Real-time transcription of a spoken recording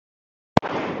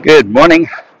Good morning,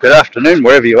 good afternoon,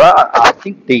 wherever you are. I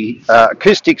think the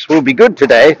acoustics will be good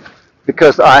today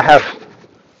because I have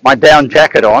my down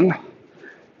jacket on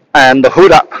and the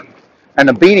hood up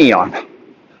and a beanie on.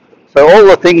 So all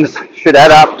the things should add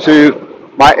up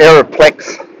to my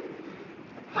Aeroplex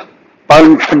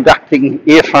bone conducting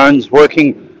earphones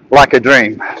working like a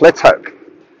dream. Let's hope.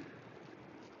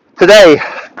 Today,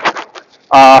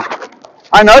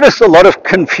 I notice a lot of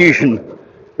confusion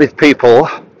with people.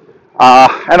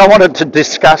 And I wanted to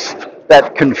discuss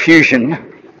that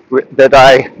confusion that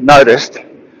I noticed.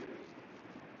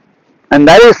 And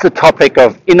that is the topic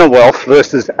of inner wealth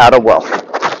versus outer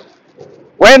wealth.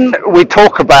 When we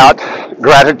talk about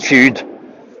gratitude,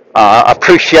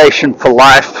 appreciation for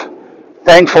life,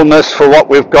 thankfulness for what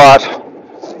we've got,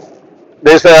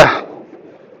 there's a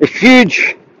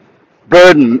huge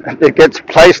burden that gets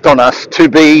placed on us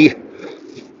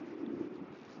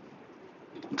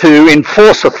to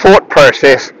enforce a thought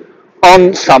process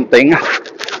on something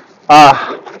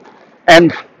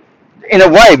and in a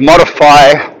way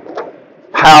modify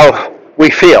how we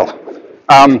feel.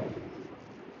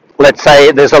 Let's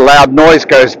say there's a loud noise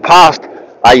goes past.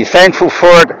 Are you thankful for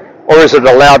it, or is it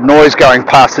a loud noise going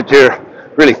past that you're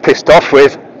really pissed off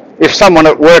with? If someone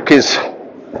at work is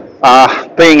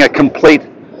being a complete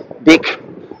dick,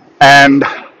 and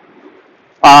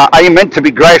are you meant to be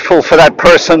grateful for that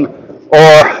person,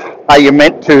 or are you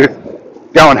meant to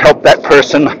go and help that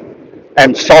person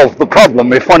and solve the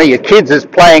problem? If one of your kids is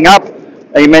playing up,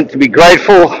 are you meant to be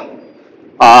grateful?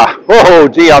 Oh,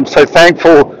 gee, I'm so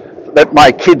thankful that my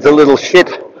kid's a little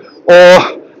shit. Or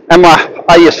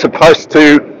are you supposed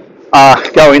to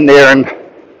go in there and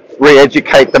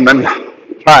re-educate them and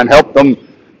try and help them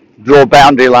draw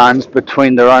boundary lines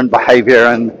between their own behaviour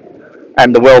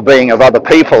and the well-being of other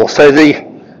people? So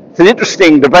it's an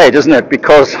interesting debate, isn't it?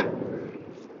 Because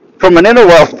from an inner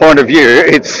wealth point of view,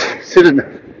 it's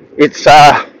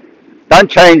don't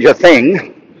change a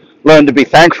thing, learn to be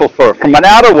thankful for it. From an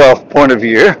outer wealth point of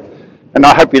view, and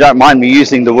I hope you don't mind me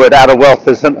using the word outer wealth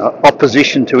as an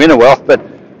opposition to inner wealth, but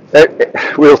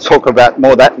we'll talk about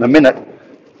more of that in a minute.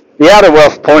 The outer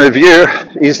wealth point of view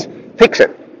is fix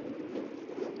it.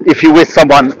 If you're with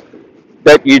someone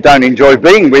that you don't enjoy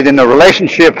being with in a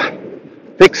relationship,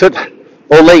 fix it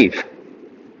or leave.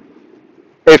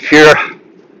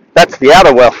 That's the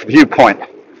outer wealth viewpoint.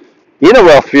 The inner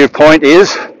wealth viewpoint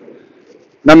is,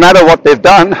 no matter what they've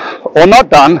done or not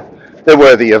done, they're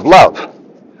worthy of love.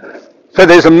 So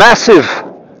there's a massive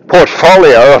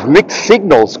portfolio of mixed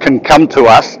signals can come to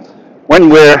us when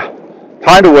we're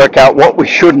trying to work out what we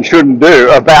should and shouldn't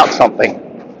do about something.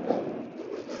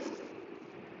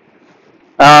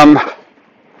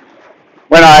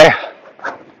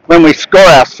 When we score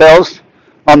ourselves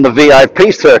on the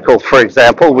VIP circle, for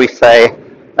example, we say,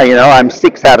 I'm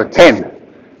 6 out of 10.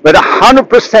 But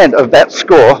 100% of that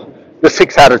score, the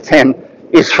 6 out of 10,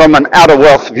 is from an outer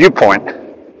wealth viewpoint.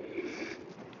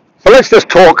 So let's just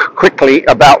talk quickly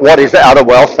about what is outer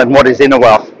wealth and what is inner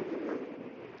wealth.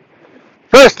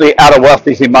 Firstly, outer wealth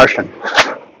is emotion.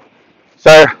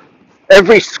 So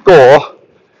every score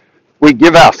we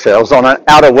give ourselves on an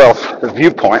outer wealth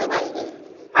viewpoint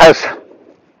has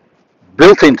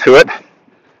built into it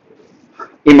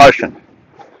emotion.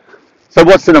 So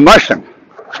what's an emotion?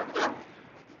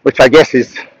 Which I guess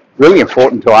is really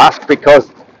important to ask,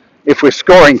 because if we're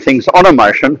scoring things on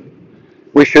emotion,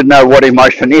 we should know what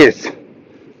emotion is.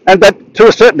 And that, to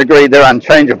a certain degree, they're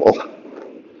unchangeable.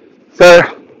 So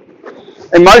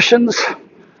emotions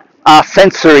are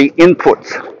sensory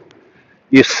inputs.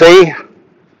 You see,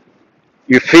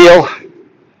 you feel,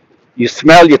 you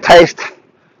smell, you taste,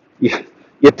 you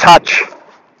touch,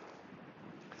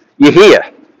 you hear.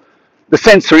 The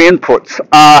sensory inputs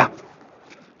are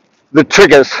the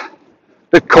triggers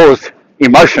that cause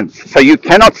emotions. So you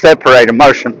cannot separate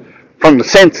emotion from the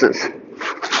senses.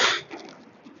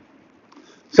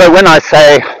 So when I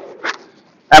say,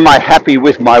 am I happy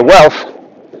with my wealth?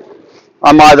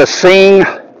 I'm either seeing,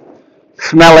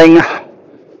 smelling,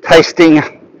 tasting,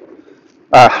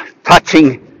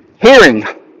 touching, hearing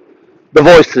the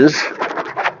voices,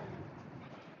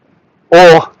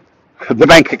 or the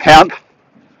bank account,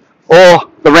 or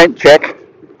the rent check,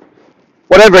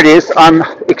 whatever it is, I'm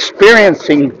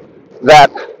experiencing that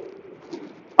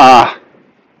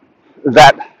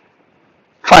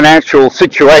financial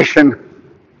situation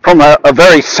from a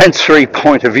very sensory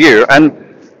point of view. And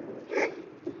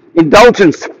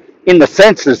indulgence in the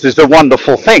senses is a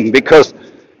wonderful thing, because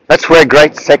that's where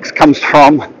great sex comes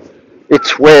from,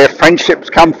 it's where friendships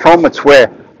come from, it's where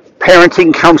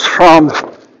parenting comes from,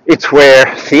 it's where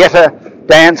theatre,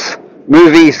 dance,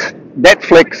 movies,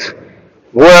 Netflix,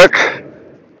 work,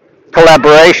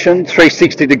 collaboration,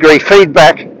 360-degree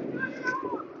feedback.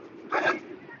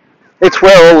 It's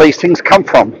where all these things come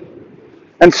from.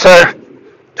 And so,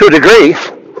 to a degree,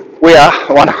 we are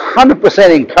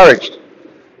 100% encouraged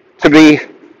to be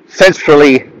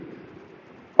sensorily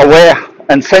aware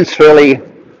and sensorily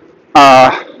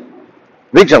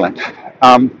vigilant.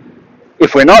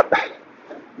 If we're not,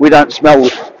 we don't smell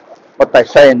what they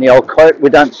say in the old quote, we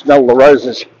don't smell the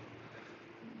roses.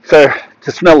 So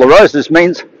to smell the roses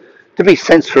means to be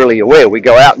sensorily aware. We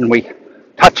go out and we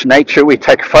touch nature, we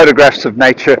take photographs of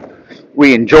nature,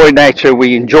 we enjoy nature,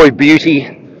 we enjoy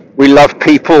beauty, we love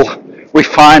people, we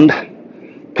find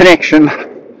connection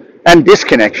and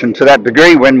disconnection to that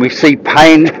degree. When we see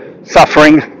pain,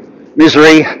 suffering,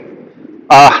 misery,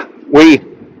 we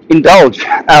indulge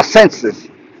our senses.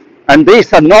 And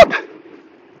these are not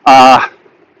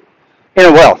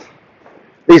inner wealth.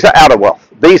 These are outer wealth.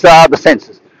 These are the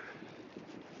senses.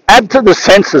 Add to the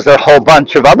senses a whole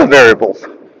bunch of other variables,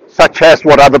 such as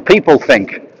what other people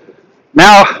think.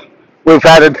 Now we've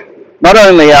added not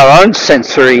only our own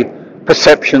sensory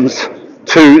perceptions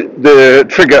to the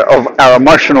trigger of our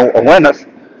emotional awareness,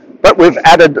 but we've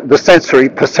added the sensory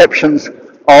perceptions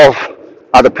of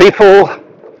other people,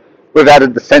 we've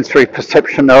added the sensory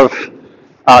perception of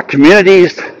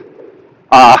communities,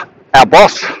 our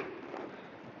boss.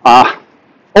 All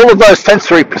of those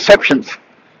sensory perceptions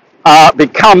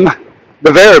become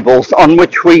the variables on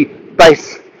which we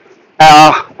base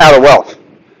our outer wealth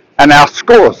and our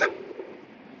scores.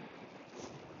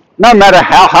 No matter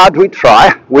how hard we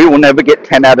try, we will never get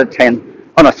 10 out of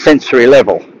 10 on a sensory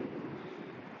level.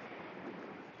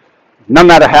 No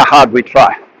matter how hard we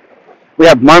try. We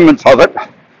have moments of it.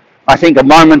 I think the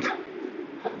moment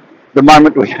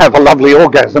we have a lovely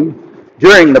orgasm,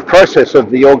 during the process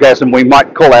of the orgasm we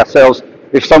might call ourselves,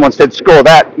 if someone said score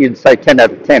that, you'd say 10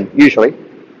 out of 10 usually.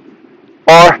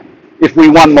 Or if we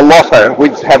won the lotto,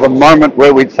 we'd have a moment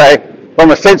where we'd say,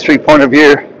 from a sensory point of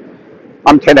view,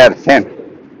 I'm 10 out of 10.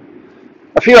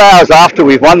 A few hours after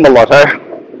we've won the lotto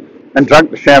and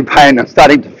drunk the champagne and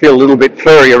starting to feel a little bit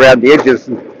furry around the edges,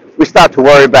 and we start to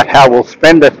worry about how we'll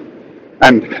spend it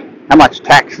and how much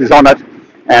tax is on it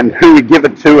and who we give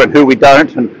it to and who we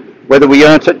don't, and whether we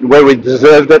earned it and where we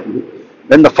deserved it. And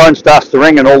then the phone starts to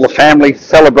ring and all the family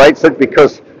celebrates it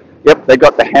because, yep, they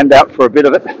got the handout for a bit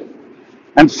of it.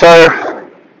 And so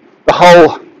the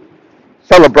whole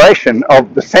celebration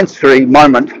of the sensory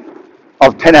moment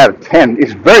of 10 out of 10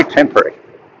 is very temporary.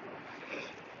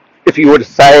 If you were to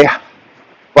say,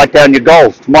 write down your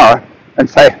goals tomorrow and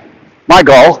say, my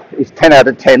goal is 10 out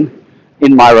of 10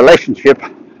 in my relationship,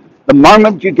 the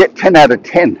moment you get 10 out of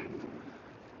 10,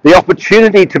 the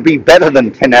opportunity to be better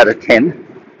than 10 out of 10,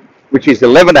 which is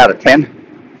 11 out of 10,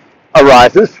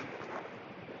 arises.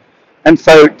 And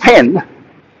so 10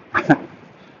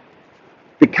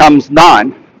 becomes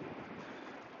 9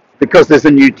 because there's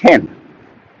a new 10.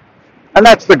 And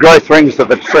that's the growth rings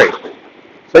of a tree.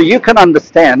 So you can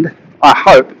understand, I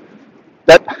hope,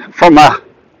 that from a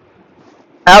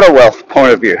outer wealth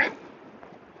point of view,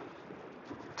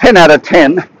 10 out of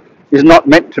 10 is not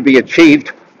meant to be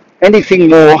achieved anything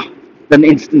more than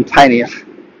instantaneous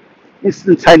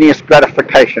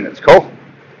gratification, it's called.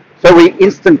 So we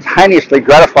instantaneously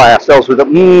gratify ourselves with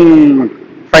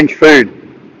French food.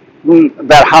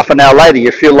 About half an hour later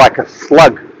you feel like a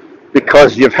slug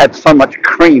because you've had so much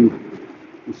cream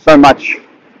and so much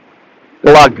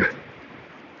glug.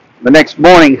 The next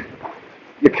morning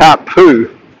you can't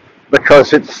poo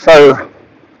because it's so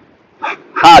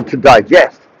hard to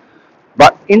digest.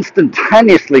 But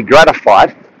instantaneously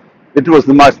gratified, it was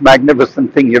the most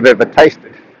magnificent thing you've ever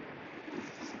tasted.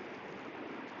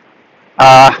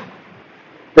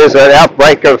 There's an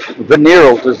outbreak of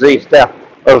venereal disease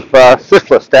of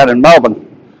syphilis down in Melbourne.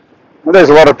 And there's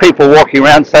a lot of people walking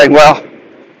around saying, well,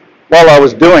 while I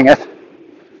was doing it,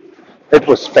 it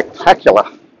was spectacular.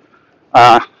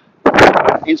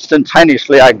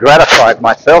 Instantaneously I gratified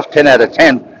myself, 10 out of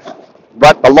 10,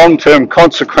 but the long-term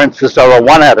consequences are a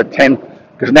 1 out of 10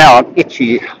 because now I'm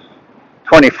itchy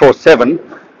 24/7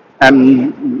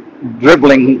 and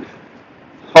dribbling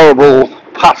horrible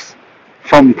pus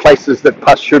from places that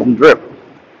pus shouldn't drip.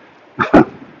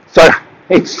 So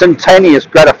instantaneous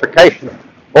gratification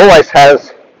always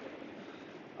has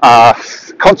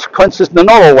consequences. They're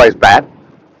not always bad.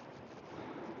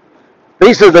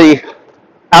 These are the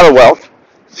outer wealth,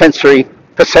 sensory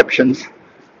perceptions,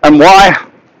 and why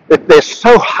they're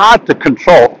so hard to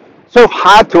control, so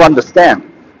hard to understand.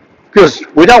 Because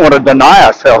we don't want to deny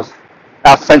ourselves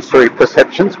our sensory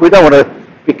perceptions. We don't want to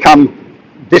become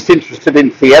disinterested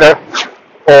in theatre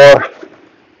or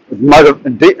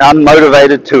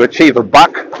unmotivated to achieve a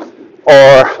buck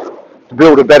or to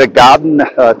build a better garden,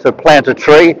 to plant a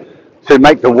tree, to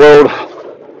make the world,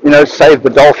 save the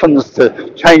dolphins,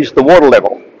 to change the water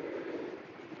level.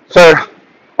 So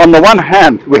on the one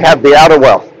hand, we have the outer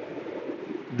wealth,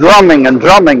 drumming and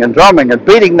drumming and drumming and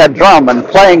beating that drum and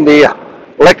playing the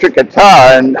electric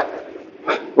guitar and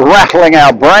rattling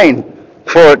our brain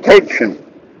for attention.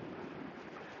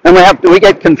 And we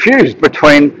get confused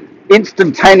between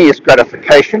instantaneous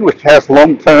gratification, which has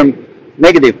long-term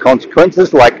negative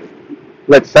consequences, like,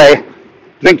 let's say,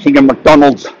 drinking a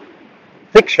McDonald's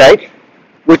thick shake,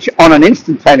 which on an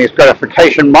instantaneous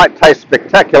gratification might taste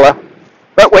spectacular,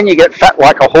 but when you get fat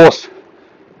like a horse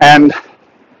and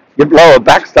your lower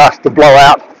back starts to blow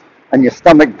out and your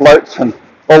stomach bloats and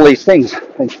all these things,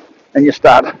 and you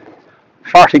start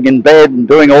farting in bed and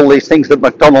doing all these things that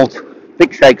McDonald's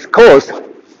thick shakes cause,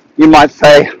 you might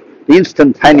say the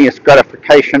instantaneous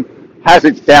gratification has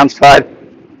its downside,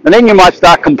 and then you might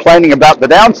start complaining about the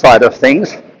downside of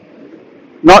things,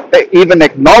 not even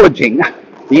acknowledging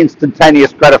the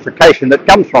instantaneous gratification that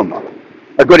comes from them.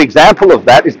 A good example of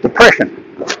that is depression.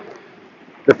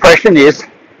 Depression is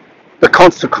the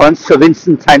consequence of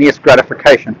instantaneous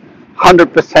gratification,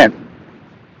 100%.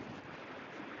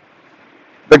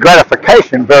 The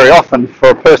gratification very often for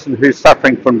a person who's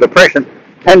suffering from depression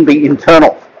can be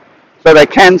internal. So they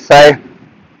can say,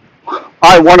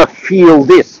 I want to feel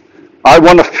this, I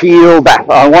want to feel that,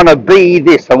 I want to be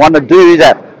this, I want to do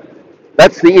that.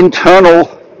 That's the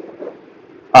internal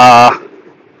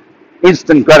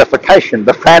instant gratification,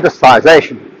 the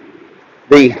fantasization,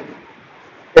 the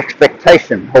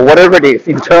expectation, or whatever it is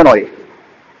internally,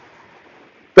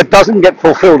 but doesn't get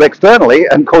fulfilled externally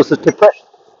and causes depression.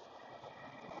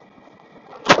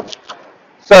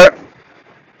 So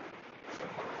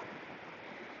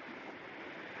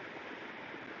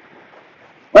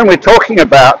when we're talking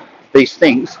about these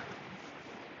things,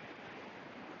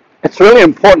 it's really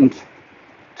important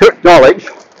to acknowledge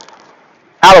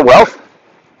outer wealth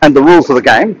and the rules of the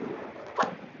game,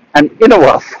 and inner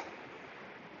wealth.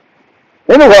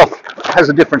 Inner wealth has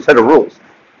a different set of rules.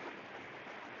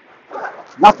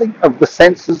 Nothing of the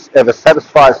senses ever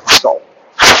satisfies the soul.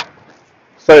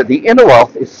 So the inner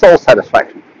wealth is soul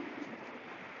satisfaction.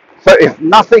 So if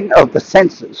nothing of the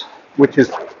senses, which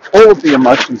is all of the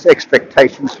emotions,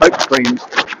 expectations, hopes, dreams,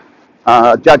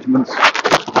 judgments,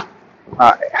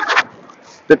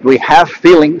 that we have,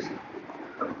 feelings,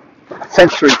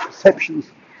 sensory perceptions,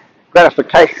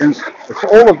 gratifications,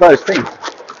 all of those things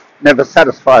never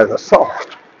satisfy the soul.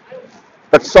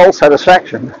 But soul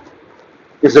satisfaction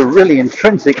is a really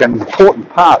intrinsic and important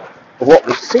part of what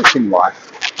we seek in life.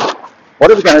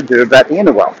 What are we going to do about the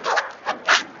inner wealth?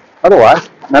 Otherwise,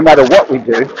 no matter what we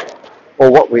do or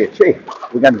what we achieve,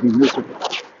 we're going to be miserable.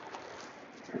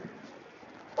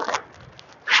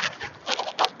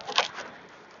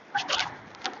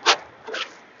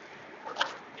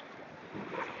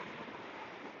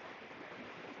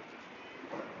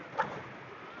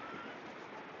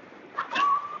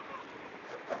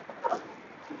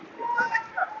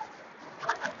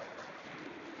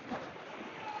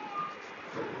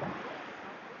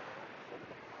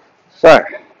 So,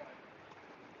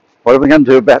 what are we going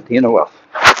to do about the inner wealth?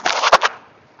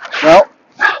 Well,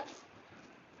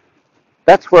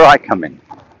 that's where I come in.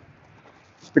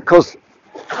 Because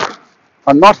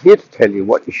I'm not here to tell you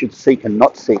what you should seek and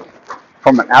not seek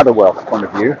from an outer wealth point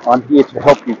of view. I'm here to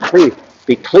help you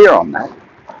be clear on that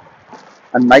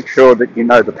and make sure that you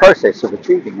know the process of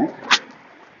achieving it,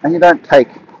 and you don't take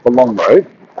the long road,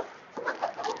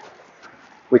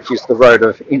 which is the road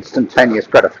of instantaneous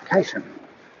gratification.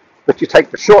 But you take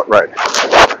the short road,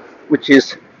 which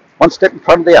is one step in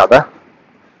front of the other,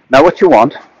 know what you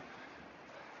want,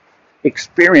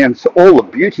 experience all the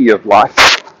beauty of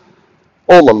life,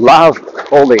 all the love,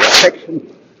 all the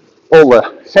affection, all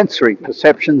the sensory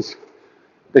perceptions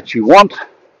that you want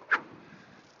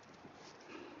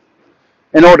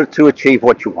in order to achieve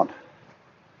what you want.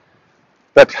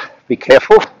 But be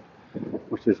careful,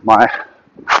 which is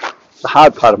the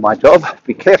hard part of my job,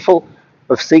 be careful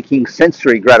of seeking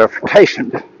sensory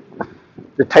gratification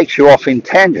that takes you off in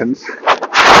tangents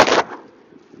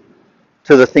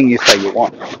to the thing you say you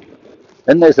want.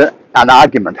 Then there's an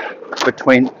argument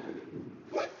between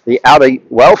the outer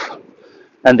wealth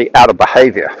and the outer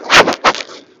behavior.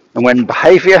 And when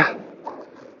behavior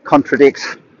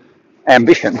contradicts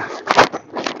ambition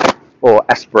or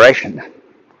aspiration,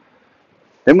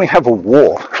 then we have a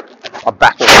war, a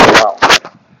battle royale.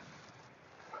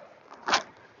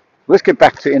 Let's get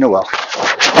back to inner wealth.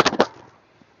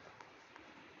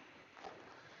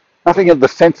 Nothing of the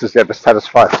senses ever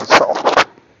satisfies the soul.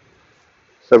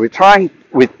 So we're trying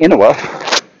with inner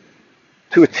wealth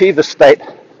to achieve a state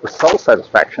with soul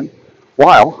satisfaction,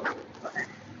 while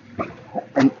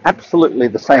in absolutely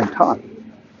the same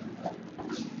time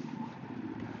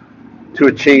to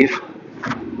achieve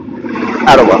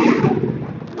outer wealth.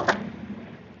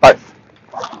 Both.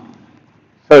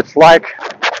 So it's like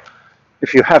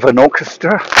if you have an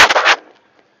orchestra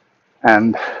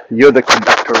and you're the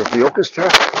conductor of the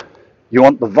orchestra, you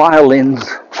want the violins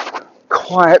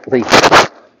quietly,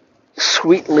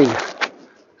 sweetly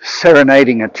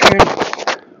serenading a tune,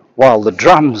 while the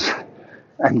drums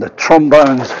and the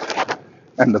trombones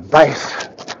and the bass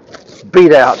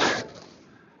beat out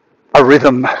a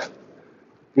rhythm,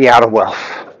 the outer wealth.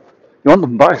 You want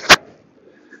them both.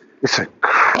 It's an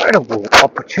incredible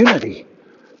opportunity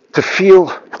to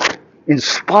feel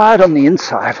inspired on the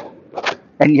inside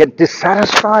and yet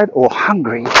dissatisfied or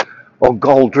hungry or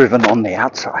goal-driven on the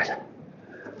outside.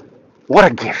 What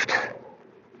a gift.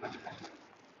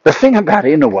 The thing about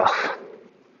inner wealth,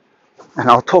 and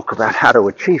I'll talk about how to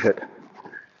achieve it,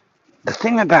 the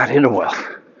thing about inner wealth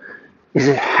is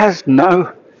it has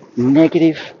no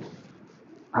negative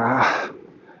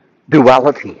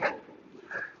duality.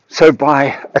 So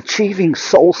by achieving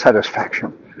soul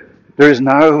satisfaction, there is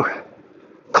no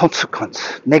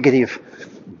consequence, negative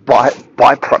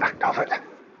byproduct of it.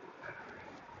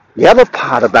 The other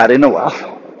part about inner wealth,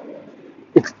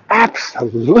 it's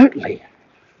absolutely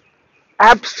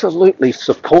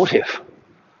supportive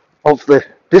of the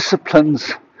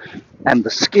disciplines and the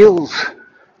skills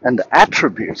and the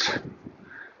attributes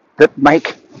that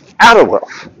make outer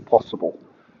wealth possible.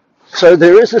 So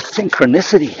there is a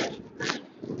synchronicity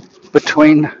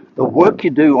between the work you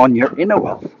do on your inner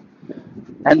wealth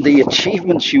and the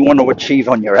achievements you want to achieve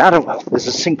on your outer wealth. There's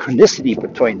a synchronicity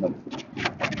between them.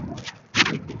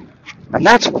 And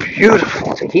that's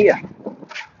beautiful to hear,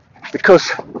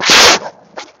 because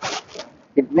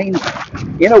it means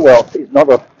inner wealth is not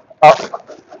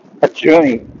a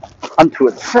journey unto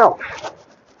itself.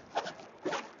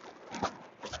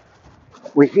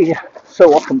 We hear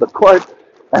so often the quote,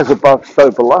 as above,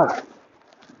 so below.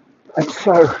 And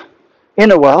so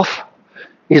inner wealth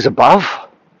is above,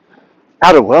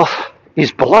 outer wealth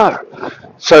is below.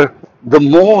 So the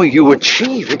more you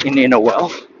achieve in inner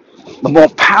wealth, the more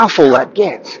powerful that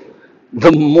gets,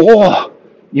 the more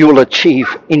you will achieve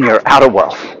in your outer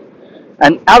wealth.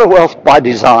 And outer wealth by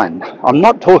design. I'm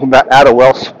not talking about outer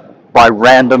wealth by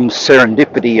random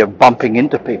serendipity of bumping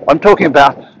into people. I'm talking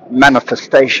about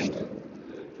manifestation,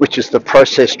 which is the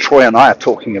process Troy and I are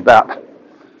talking about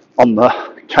on the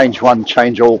Change One,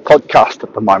 Change All podcast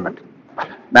at the moment.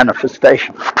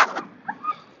 Manifestation.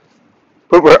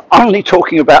 But we're only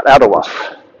talking about outer wealth.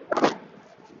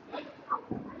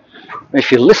 If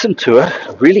you listen to it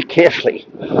really carefully,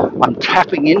 I'm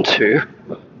tapping into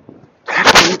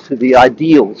the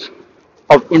ideals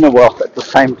of inner wealth at the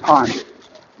same time,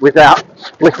 without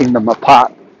splitting them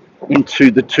apart into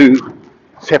the two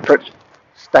separate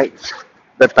states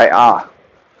that they are.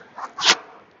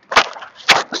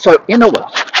 So inner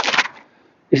wealth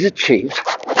is achieved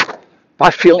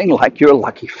by feeling like you're a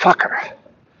lucky fucker.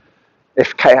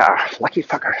 FKR, lucky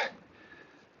fucker.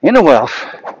 Inner wealth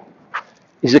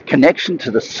is a connection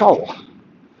to the soul.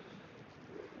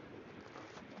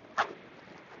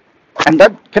 And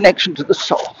that connection to the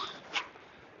soul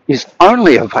is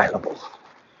only available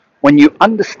when you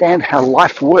understand how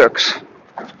life works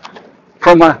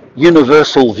from a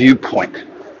universal viewpoint.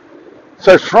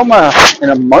 So from an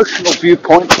emotional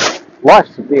viewpoint,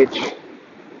 life's a bitch,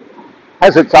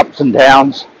 has its ups and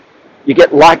downs. You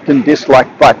get liked and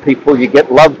disliked by people, you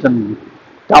get loved and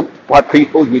dumped by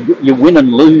people, you win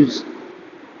and lose.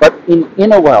 But in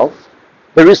inner wealth,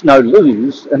 there is no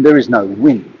lose and there is no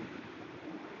win.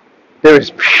 There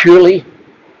is purely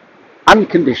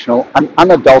unconditional and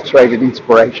unadulterated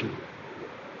inspiration.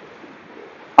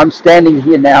 I'm standing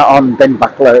here now on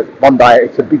Benbuckler, Bondi.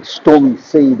 It's a big stormy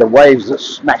sea. The waves are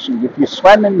smashing. If you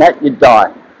swam in that, you'd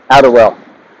die. Outer wealth.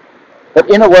 But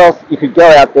inner wealth, you could go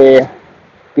out there,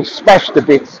 be smashed to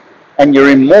bits, and your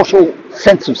immortal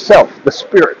sense of self, the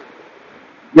spirit,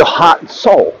 your heart and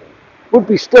soul, would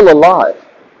be still alive.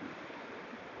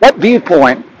 That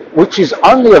viewpoint, which is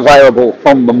only available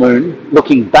from the moon,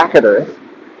 looking back at Earth,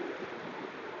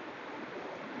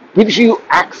 gives you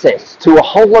access to a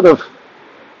whole lot of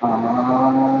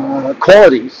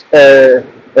qualities,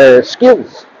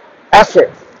 skills,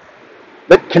 assets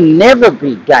that can never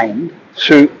be gained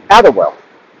through outer wealth.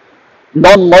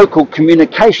 Non-local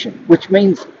communication, which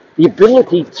means the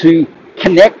ability to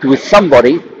connect with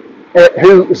somebody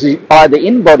who is either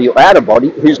in body or out of body,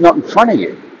 who's not in front of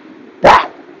you. That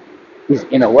is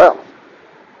inner wealth.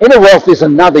 Inner wealth is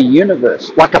another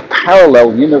universe, like a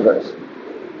parallel universe.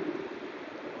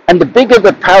 And the bigger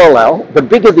the parallel, the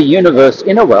bigger the universe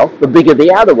inner wealth, the bigger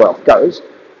the outer wealth goes.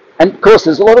 And of course,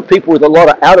 there's a lot of people with a lot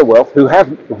of outer wealth who have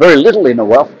very little inner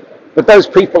wealth, but those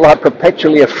people are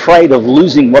perpetually afraid of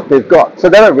losing what they've got. So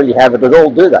they don't really have it at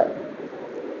all, do they?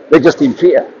 They're just in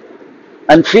fear.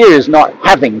 And fear is not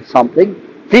having something.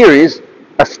 Fear is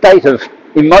a state of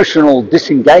emotional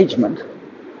disengagement,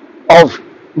 of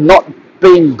not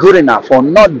being good enough, or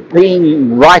not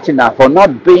being right enough, or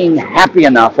not being happy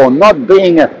enough, or not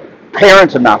being a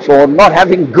parent enough, or not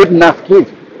having good enough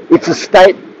kids. It's a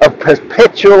state of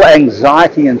perpetual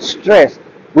anxiety and stress,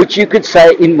 which you could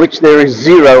say in which there is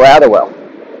zero outer wealth.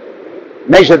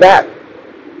 Measure that.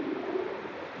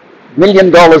 $1 million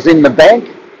in the bank,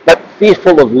 but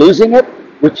fearful of losing it,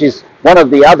 which is one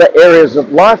of the other areas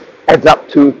of life, adds up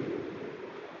to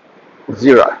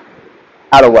zero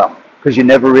outer wealth, because you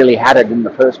never really had it in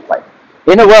the first place.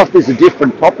 Inner wealth is a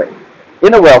different topic.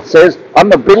 Inner wealth says,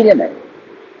 I'm a billionaire,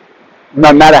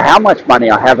 no matter how much money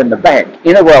I have in the bank.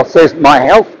 Inner wealth says my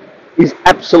health is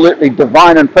absolutely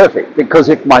divine and perfect, because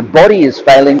if my body is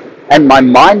failing and my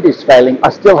mind is failing, I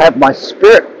still have my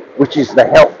spirit, which is the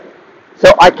health.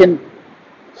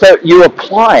 So you're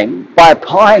applying, by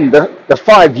applying the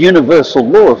 5 universal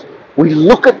laws, we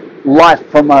look at life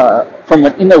from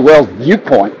an inner world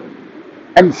viewpoint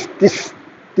and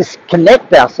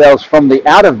disconnect ourselves from the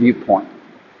outer viewpoint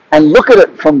and look at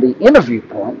it from the inner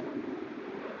viewpoint,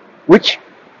 which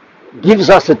gives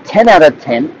us a 10 out of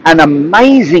 10, an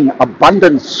amazing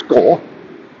abundance score.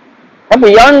 And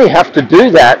we only have to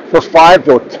do that for 5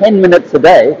 or 10 minutes a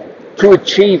day to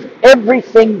achieve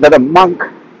everything that a monk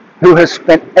who has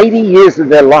spent 80 years of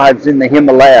their lives in the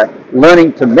Himalaya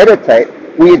learning to meditate,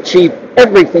 we achieve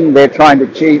everything they're trying to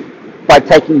achieve by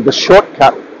taking the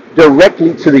shortcut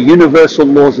directly to the universal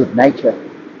laws of nature.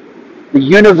 The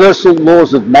universal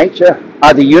laws of nature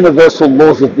are the universal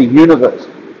laws of the universe.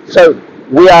 So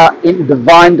we are in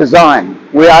divine design.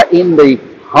 We are in the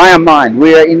higher mind.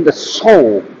 We are in the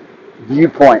soul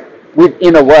viewpoint with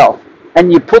inner wealth.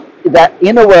 And you put that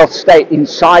inner wealth state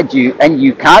inside you, and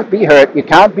you can't be hurt, you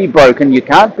can't be broken, you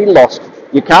can't be lost,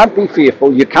 you can't be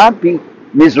fearful, you can't be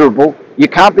miserable, you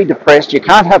can't be depressed, you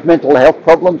can't have mental health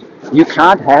problems, you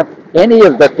can't have any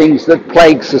of the things that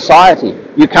plague society.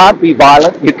 You can't be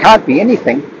violent, you can't be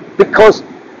anything, because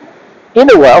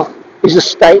inner wealth is a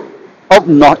state of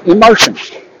not emotion.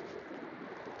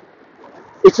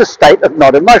 It's a state of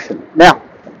not emotion. Now,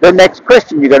 the next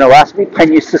question you're going to ask me,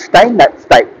 can you sustain that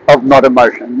state of not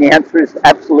emotion? The answer is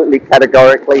absolutely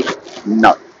categorically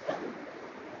no.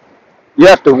 You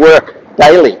have to work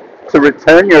daily to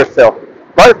return yourself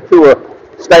both to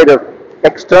a state of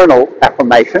external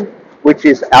affirmation, which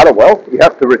is outer wealth. You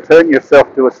have to return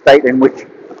yourself to a state in which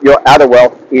your outer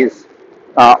wealth is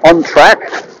on track,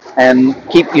 and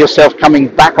keep yourself coming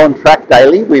back on track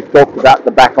daily. We've talked about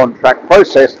the back on track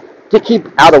process to keep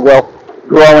outer wealth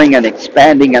growing and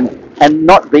expanding, and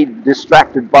not be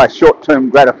distracted by short-term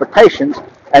gratifications,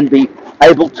 and be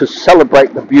able to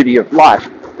celebrate the beauty of life.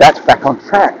 That's back on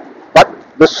track. But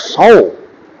the soul,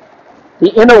 the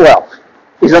inner wealth,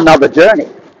 is another journey.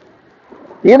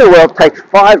 The inner wealth takes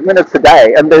 5 minutes a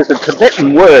day, and there's a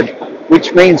Tibetan word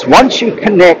which means once you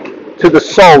connect to the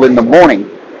soul in the morning,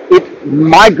 it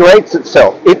migrates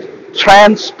itself, it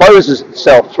transposes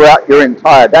itself throughout your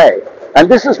entire day. And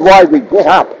this is why we get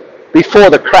up before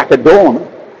the crack of dawn.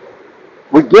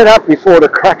 We get up before the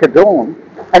crack of dawn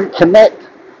and connect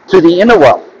to the inner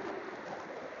wealth.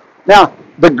 Now,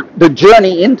 the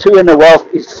journey into inner wealth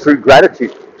is through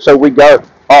gratitude. So we go,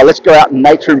 let's go out in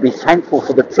nature and be thankful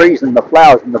for the trees and the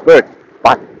flowers and the birds.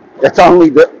 But that's only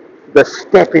the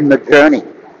step in the journey.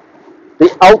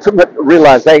 The ultimate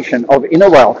realization of inner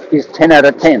wealth is 10 out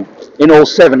of 10 in all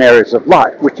 7 areas of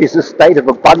life, which is a state of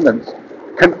abundance,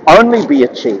 can only be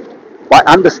achieved by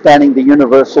understanding the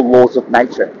universal laws of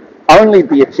nature, only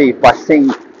be achieved by seeing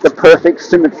the perfect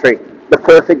symmetry, the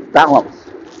perfect balance,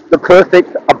 the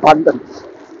perfect abundance,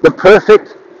 the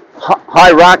perfect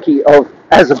hierarchy of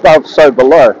as above, so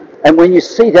below. And when you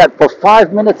see that for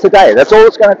 5 minutes a day, that's all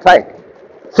it's going to take,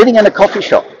 sitting in a coffee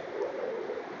shop,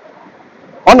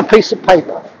 on a piece of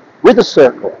paper, with a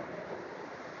circle,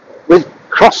 with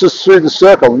crosses through the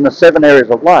circle in the 7 areas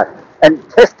of life, and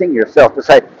testing yourself to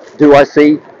say, do I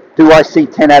see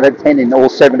 10 out of 10 in all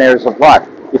 7 areas of life?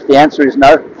 If the answer is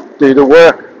no, do the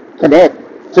work,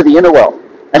 connect to the inner wealth,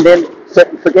 and then set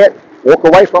and forget, walk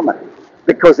away from it,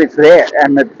 because it's there.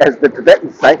 And as the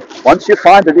Tibetans say, once you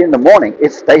find it in the morning,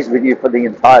 it stays with you for the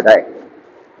entire day.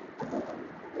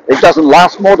 It doesn't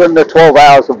last more than the 12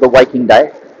 hours of the waking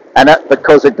day, and that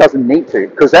because it doesn't need to,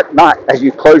 because at night, as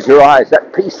you close your eyes,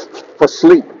 that peace for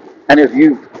sleep, and if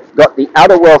you've got the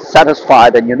outer wealth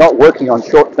satisfied and you're not working on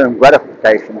short-term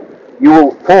gratification, you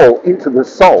will fall into the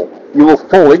soul. You will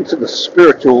fall into the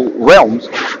spiritual realms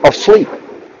of sleep,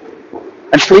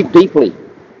 and sleep deeply.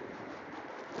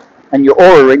 And your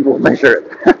aura ring will measure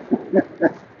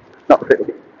it. Not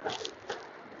really.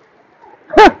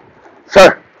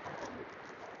 So,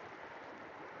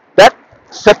 that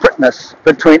separateness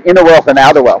between inner wealth and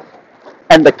outer wealth,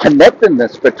 and the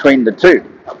connectedness between the two,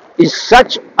 is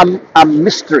such a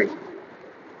mystery.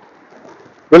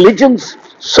 Religions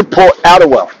support outer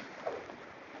wealth.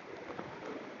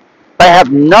 They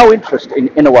have no interest in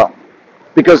inner wealth,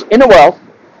 because inner wealth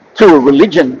to a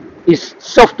religion is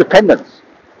self-dependence.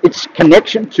 It's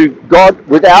connection to God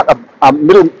without a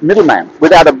middleman,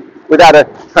 without a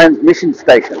transmission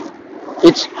station.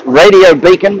 It's radio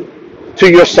beacon to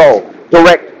your soul,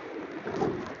 direct.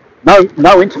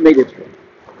 No intermediary.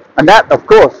 And that, of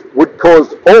course, would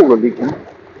cause all religion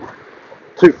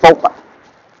to falter,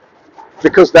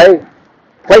 because they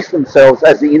place themselves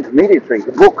as the intermediary,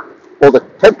 the book, or the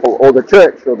temple, or the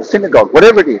church, or the synagogue,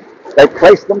 whatever it is. They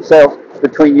place themselves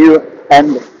between you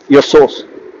and your source.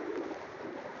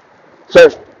 So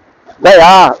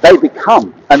they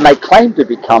become, and they claim to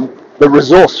become, the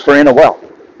resource for inner wealth.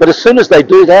 But as soon as they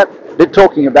do that, they're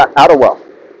talking about outer wealth.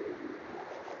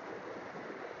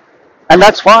 And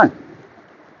that's fine.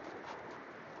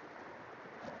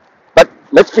 But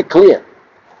let's be clear.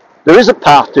 There is a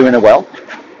path to inner wealth,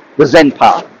 the Zen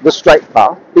path, the straight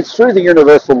path. It's through the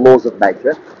universal laws of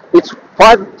nature. It's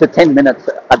 5 to 10 minutes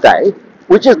a day,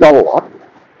 which is not a lot,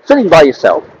 sitting by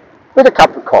yourself with a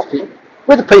cup of coffee,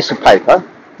 with a piece of paper,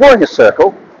 drawing a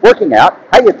circle, working out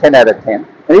how you're 10 out of 10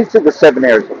 in each of the 7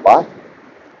 areas of life.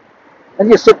 And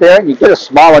you sit there and you get a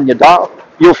smile on your dial.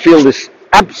 You'll feel this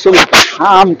absolute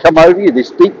calm come over you,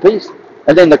 this deep peace,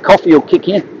 and then the coffee will kick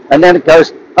in, and then it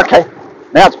goes, okay,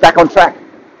 now it's back on track.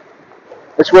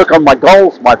 Let's work on my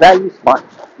goals, my values,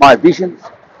 my visions,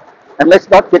 and let's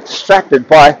not get distracted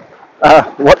by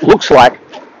what looks like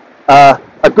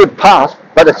a good path,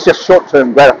 but it's just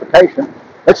short-term gratification.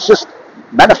 Let's just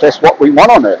manifest what we want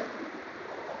on earth.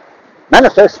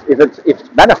 Manifest, if it's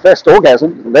manifest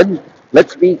orgasm, then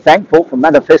let's be thankful for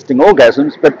manifesting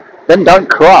orgasms, but then don't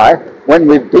cry when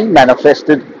we've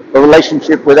de-manifested a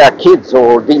relationship with our kids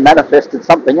or de-manifested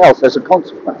something else as a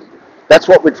consequence. That's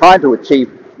what we're trying to achieve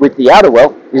with the outer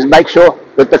wealth, is make sure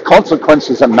that the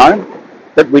consequences are known,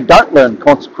 that we don't learn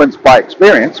consequence by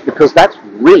experience, because that's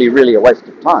really, really a waste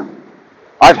of time.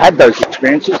 I've had those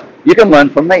experiences. You can learn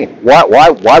from me.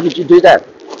 Why would you do that?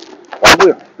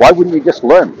 Why wouldn't you just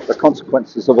learn the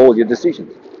consequences of all your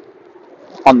decisions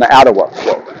on the outer world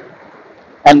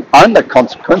and own the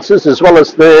consequences as well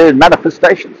as the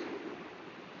manifestations,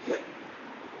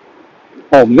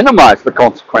 or minimize the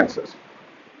consequences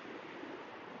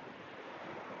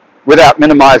without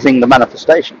minimizing the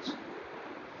manifestations?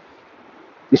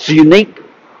 It's a unique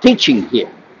teaching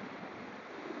here.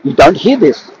 You don't hear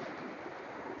this.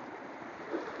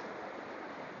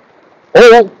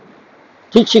 All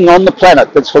teaching on the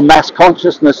planet that's for mass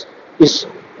consciousness is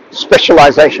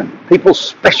specialization. People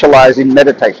specialize in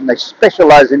meditation. They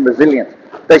specialize in resilience.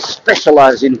 They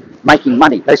specialize in making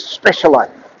money. They specialize.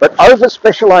 But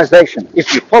over-specialization,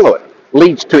 if you follow it,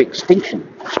 leads to extinction.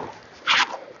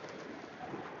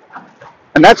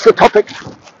 And that's the topic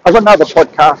of another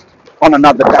podcast on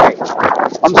another day.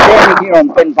 I'm standing here on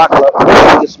Ben Buckler,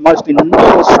 watching this most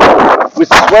enormous storm with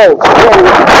swells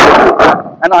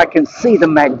and I can see the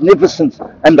magnificence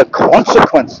and the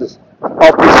consequences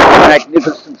of this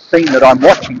magnificent scene that I'm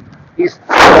watching. Is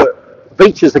the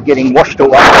beaches are getting washed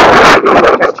away, people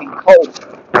are catching cold,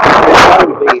 there's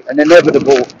going to be an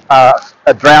inevitable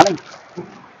drowning.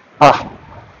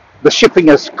 The shipping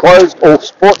is closed, all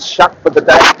sports shut for the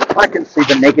day. I can see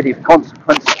the negative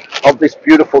consequence of this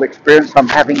beautiful experience I'm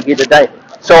having here today.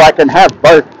 So I can have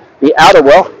both the outer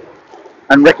wealth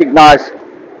and recognize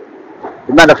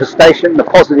the manifestation, the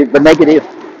positive, the negative.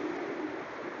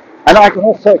 And I can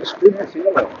also experience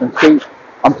inner wealth and see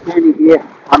I'm standing here,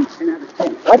 I'm 10 out of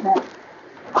 10 right now,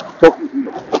 talking to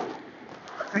you.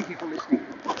 Thank you for listening.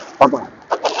 Bye-bye.